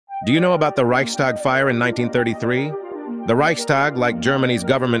Do you know about the Reichstag fire in 1933? The Reichstag, like Germany's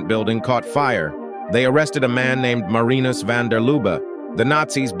government building, caught fire. They arrested a man named Marinus van der Lubbe. The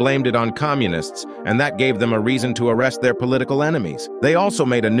Nazis blamed it on communists, and that gave them a reason to arrest their political enemies. They also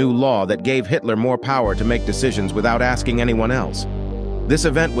made a new law that gave Hitler more power to make decisions without asking anyone else. This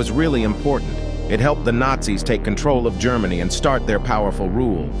event was really important. It helped the Nazis take control of Germany and start their powerful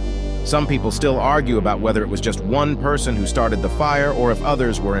rule. Some people still argue about whether it was just one person who started the fire or if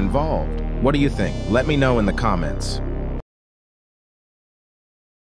others were involved. What do you think? Let me know in the comments.